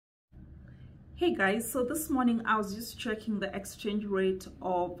Hey guys, so this morning I was just checking the exchange rate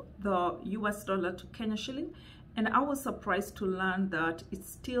of the US dollar to Kenya shilling, and I was surprised to learn that it's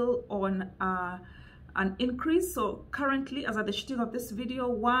still on an increase. So currently, as at the shooting of this video,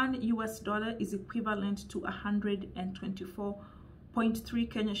 one US dollar is equivalent to 124.3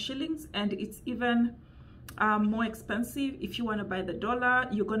 Kenya shillings, and it's even more expensive. If you want to buy the dollar,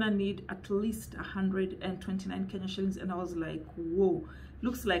 you're gonna need at least 129 Kenya shillings. And I was like, whoa,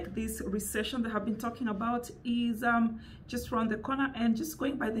 looks like this recession that I've been talking about is just around the corner. And just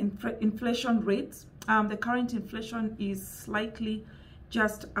going by the inflation rates, the current inflation is slightly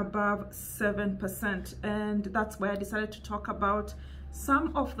just above 7%, and that's why I decided to talk about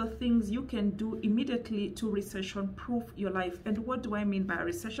some of the things you can do immediately to recession proof your life. And what do I mean by a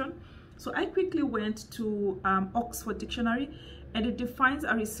recession? So I quickly went to Oxford Dictionary, and it defines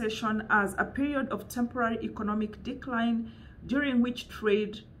a recession as a period of temporary economic decline during which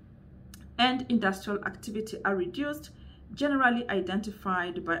trade and industrial activity are reduced, generally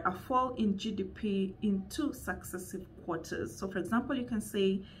identified by a fall in GDP in 2 successive quarters. So for example, you can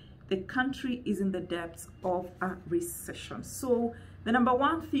say the country is in the depths of a recession. So the number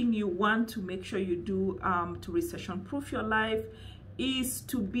one thing you want to make sure you do to recession proof your life is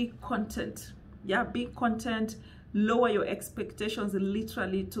to be content. Yeah, be content. Lower your expectations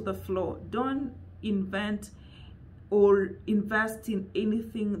literally to the floor. Don't invent or invest in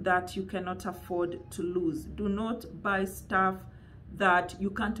anything that you cannot afford to lose. Do not buy stuff that you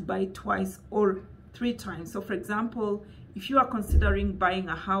can't buy twice or 3 times. So for example, if you are considering buying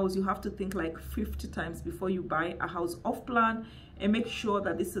a house, you have to think like 50 times before you buy a house off plan, and make sure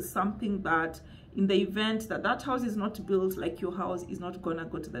that this is something that in the event that that house is not built, like your house is not gonna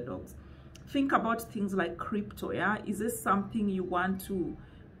go to the dogs. Think about things like crypto. Yeah, is this something you want to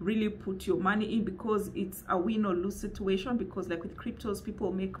really put your money in, because it's a win or lose situation? Because like with cryptos,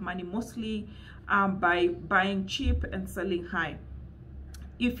 people make money mostly by buying cheap and selling high.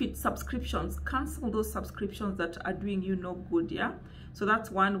 If it's subscriptions, cancel those subscriptions that are doing you no good. Yeah, so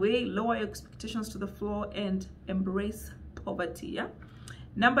that's one way. Lower your expectations to the floor and embrace poverty. Yeah.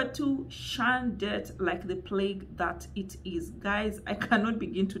 Number 2, shun debt like the plague that it is. Guys, I cannot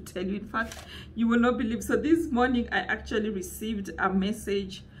begin to tell you. In fact, you will not believe. So this morning I actually received a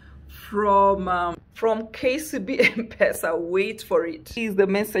message from KCB M-Pesa. Wait for it. This is the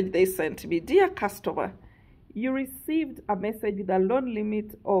message they sent me. Dear customer, you received a message with a loan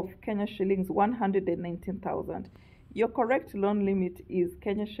limit of Kenya shillings 119,000. Your correct loan limit is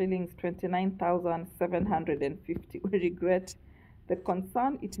Kenya shillings 29,750. We regret the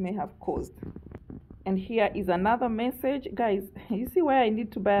concern it may have caused. And here is another message. Guys, you see why I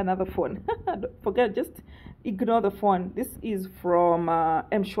need to buy another phone? Forget, just ignore the phone. This is from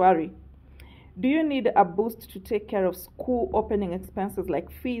M-Shwari. Do you need a boost to take care of school opening expenses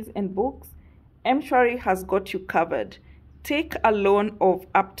like fees and books? M-Shwari has got you covered. Take a loan of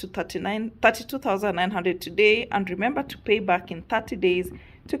up to 32,900 today, and remember to pay back in 30 days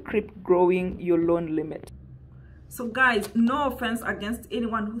to keep growing your loan limit. So guys, no offense against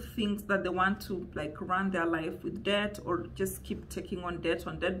anyone who thinks that they want to like run their life with debt or just keep taking on debt,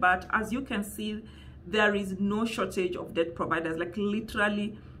 but as you can see, there is no shortage of debt providers. Like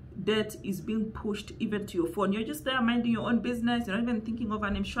literally, debt is being pushed even to your phone. You're just there minding your own business. You're not even thinking of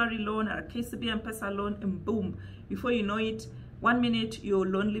an M-Shwari loan or a KCB M-Pesa loan, and boom, before you know it, 1 minute your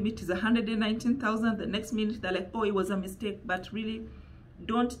loan limit is 119,000. The next minute they're like, oh, it was a mistake. But really,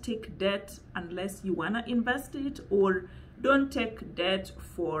 don't take debt unless you want to invest it, or don't take debt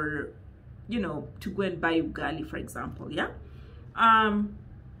for, you know, to go and buy ugali, for example. Yeah.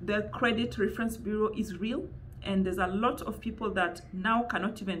 The credit reference bureau is real, and there's a lot of people that now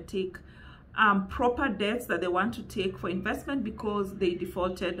cannot even take proper debts that they want to take for investment because they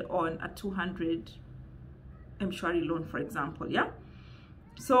defaulted on a 200 M-Shwari loan, for example. Yeah.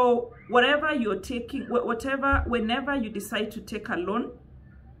 So whatever you're taking, whenever you decide to take a loan,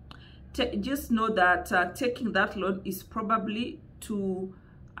 just know that taking that loan is probably to,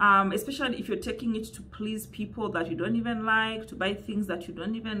 especially if you're taking it to please people that you don't even like, to buy things that you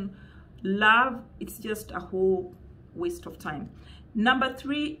don't even love, it's just a whole waste of time. Number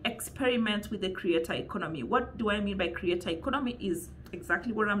 3, experiment with the creator economy. What do I mean by creator economy is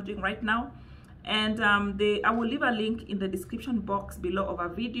exactly what I'm doing right now. And I will leave a link in the description box below of a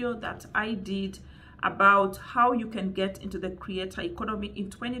video that I did about how you can get into the creator economy in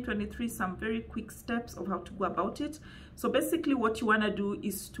 2023, some very quick steps of how to go about it. So basically what you want to do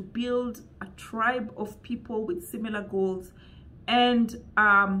is to build a tribe of people with similar goals and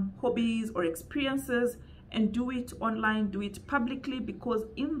hobbies or experiences, and do it online, do it publicly, because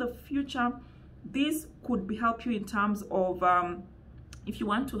in the future this could help you in terms of If you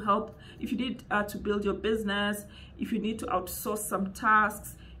want to help, if you need to build your business, if you need to outsource some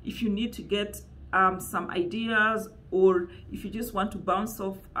tasks, if you need to get some ideas, or if you just want to bounce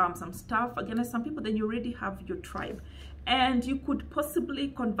off some stuff against some people, then you already have your tribe. And you could possibly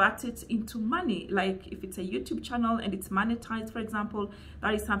convert it into money. Like if it's a YouTube channel and it's monetized, for example,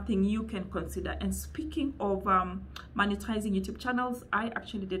 that is something you can consider. And speaking of monetizing YouTube channels, I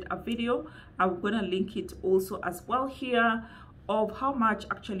actually did a video. I'm gonna link it also as well here, of how much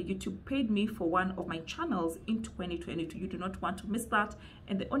actually YouTube paid me for one of my channels in 2022. You do not want to miss that.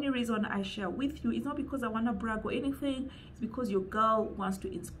 And the only reason I share with you is not because I want to brag or anything. It's because your girl wants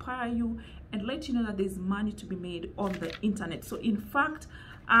to inspire you and let you know that there's money to be made on the internet. So in fact,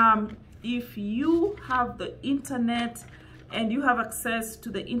 if you have the internet and you have access to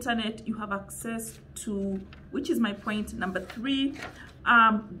the internet, you have access to, which is my point number 3,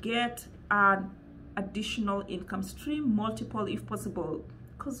 get an additional income stream, multiple if possible,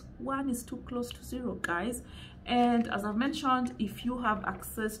 because 1 is too close to 0, guys. And as I've mentioned, if you have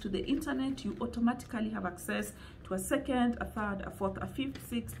access to the internet, you automatically have access to a second, a third, a fourth, a fifth,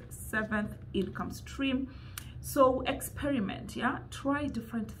 sixth, seventh income stream. So experiment, yeah, try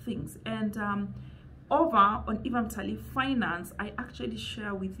different things. And over on Ivamtali Finance, I actually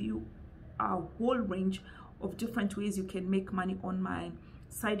share with you a whole range of different ways you can make money online,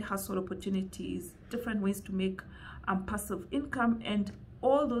 side hustle opportunities, different ways to make passive income. And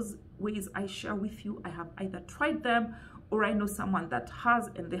all those ways I share with you, I have either tried them or I know someone that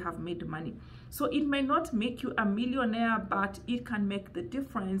has and they have made money. So it may not make you a millionaire, but it can make the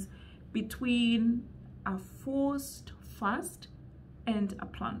difference between a forced fast and a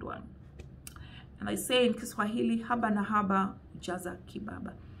planned one. And I say in Kiswahili, haba na haba jaza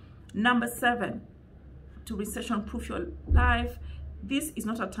kibaba. Number 7, to recession proof your life. This is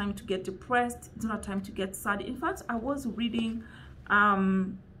not a time to get depressed. It's not a time to get sad. In fact, I was reading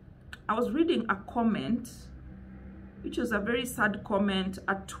a comment, which was a very sad comment,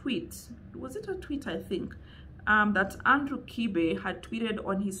 a tweet. Was it a tweet, I think, that Andrew Kibe had tweeted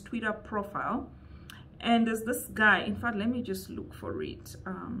on his Twitter profile. And there's this guy, in fact, let me just look for it.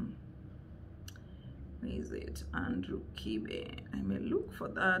 Where is it? Andrew Kibe. I may look for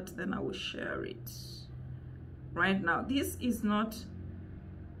that, then I will share it right now. This is not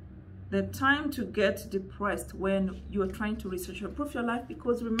the time to get depressed when you are trying to recession proof your life,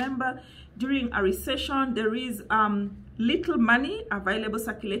 because remember, during a recession there is little money available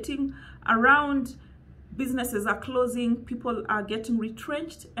circulating around. Businesses are closing, people are getting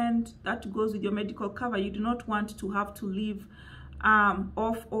retrenched, and that goes with your medical cover. You do not want to have to live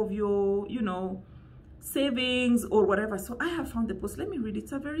off of your, you know, savings or whatever. So I have found the post. Let me read it.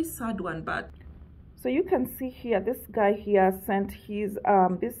 It's a very sad one, but so you can see here, this guy here sent his,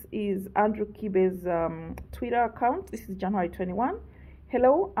 this is Andrew Kibe's Twitter account. This is January 21.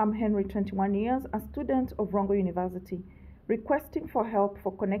 Hello, I'm Henry, 21 years, a student of Rongo University, requesting for help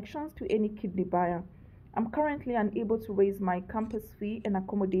for connections to any kidney buyer. I'm currently unable to raise my campus fee and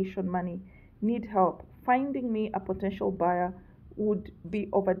accommodation money. Need help. Finding me a potential buyer would be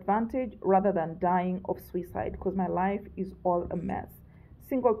of advantage rather than dying of suicide, because my life is all a mess.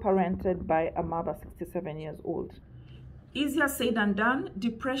 Single parented by a mother, 67 years old. Easier said than done.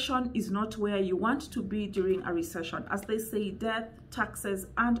 Depression is not where you want to be during a recession. As they say, death, taxes,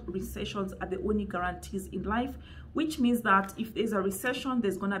 and recessions are the only guarantees in life, which means that if there's a recession,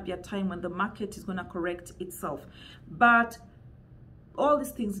 there's going to be a time when the market is going to correct itself. But all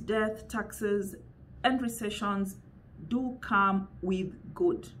these things, death, taxes, and recessions, do come with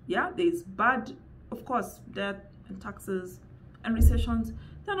good. Yeah, there's bad, of course, death and taxes and recessions.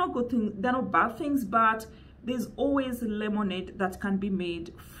 They're not good things, they're not bad things, but there's always lemonade that can be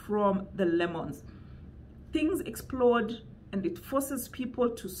made from the lemons. Things explode and it forces people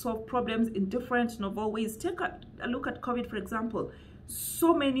to solve problems in different novel ways. Take a look at COVID, for example.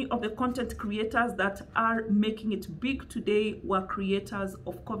 So many of the content creators that are making it big today were creators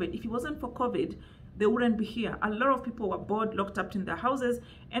of COVID. If it wasn't for COVID, they wouldn't be here. A lot of people were bored, locked up in their houses,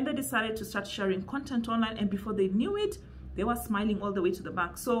 and they decided to start sharing content online, and before they knew it, they were smiling all the way to the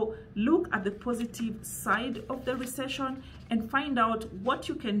bank. So look at the positive side of the recession and find out what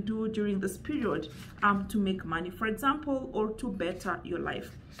you can do during this period to make money, for example, or to better your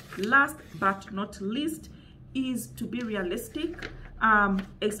life. Last but not least is to be realistic,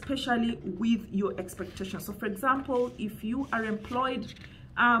 especially with your expectations. So for example, if you are employed,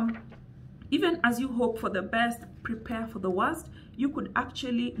 even as you hope for the best, prepare for the worst. You could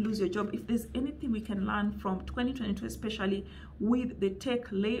actually lose your job. If there's anything we can learn from 2022, especially with the tech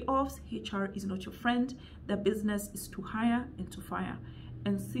layoffs, HR is not your friend. The business is to hire and to fire.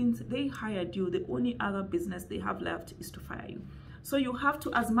 And since they hired you, the only other business they have left is to fire you. So you have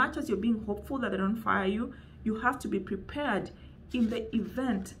to, as much as you're being hopeful that they don't fire you, you have to be prepared in the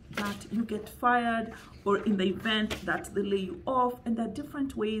event that you get fired, or in the event that they lay you off. And there are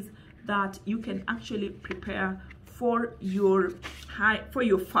different ways that you can actually prepare for your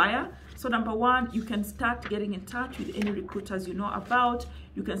fire. So number one, you can start getting in touch with any recruiters you know about.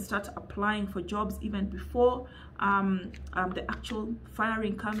 You can start applying for jobs even before the actual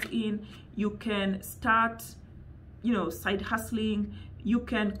firing comes in. You can start, you know, side hustling. You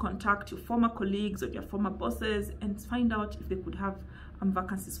can contact your former colleagues or your former bosses and find out if they could have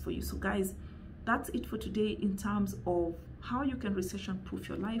vacancies for you. So guys, that's it for today in terms of how you can recession proof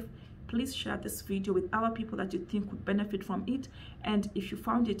your life. Please share this video with other people that you think would benefit from it. And if you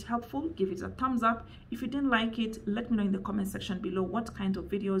found it helpful, give it a thumbs up. If you didn't like it, let me know in the comment section below what kind of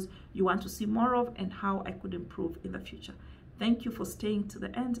videos you want to see more of and how I could improve in the future. Thank you for staying to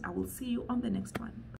the end. I will see you on the next one.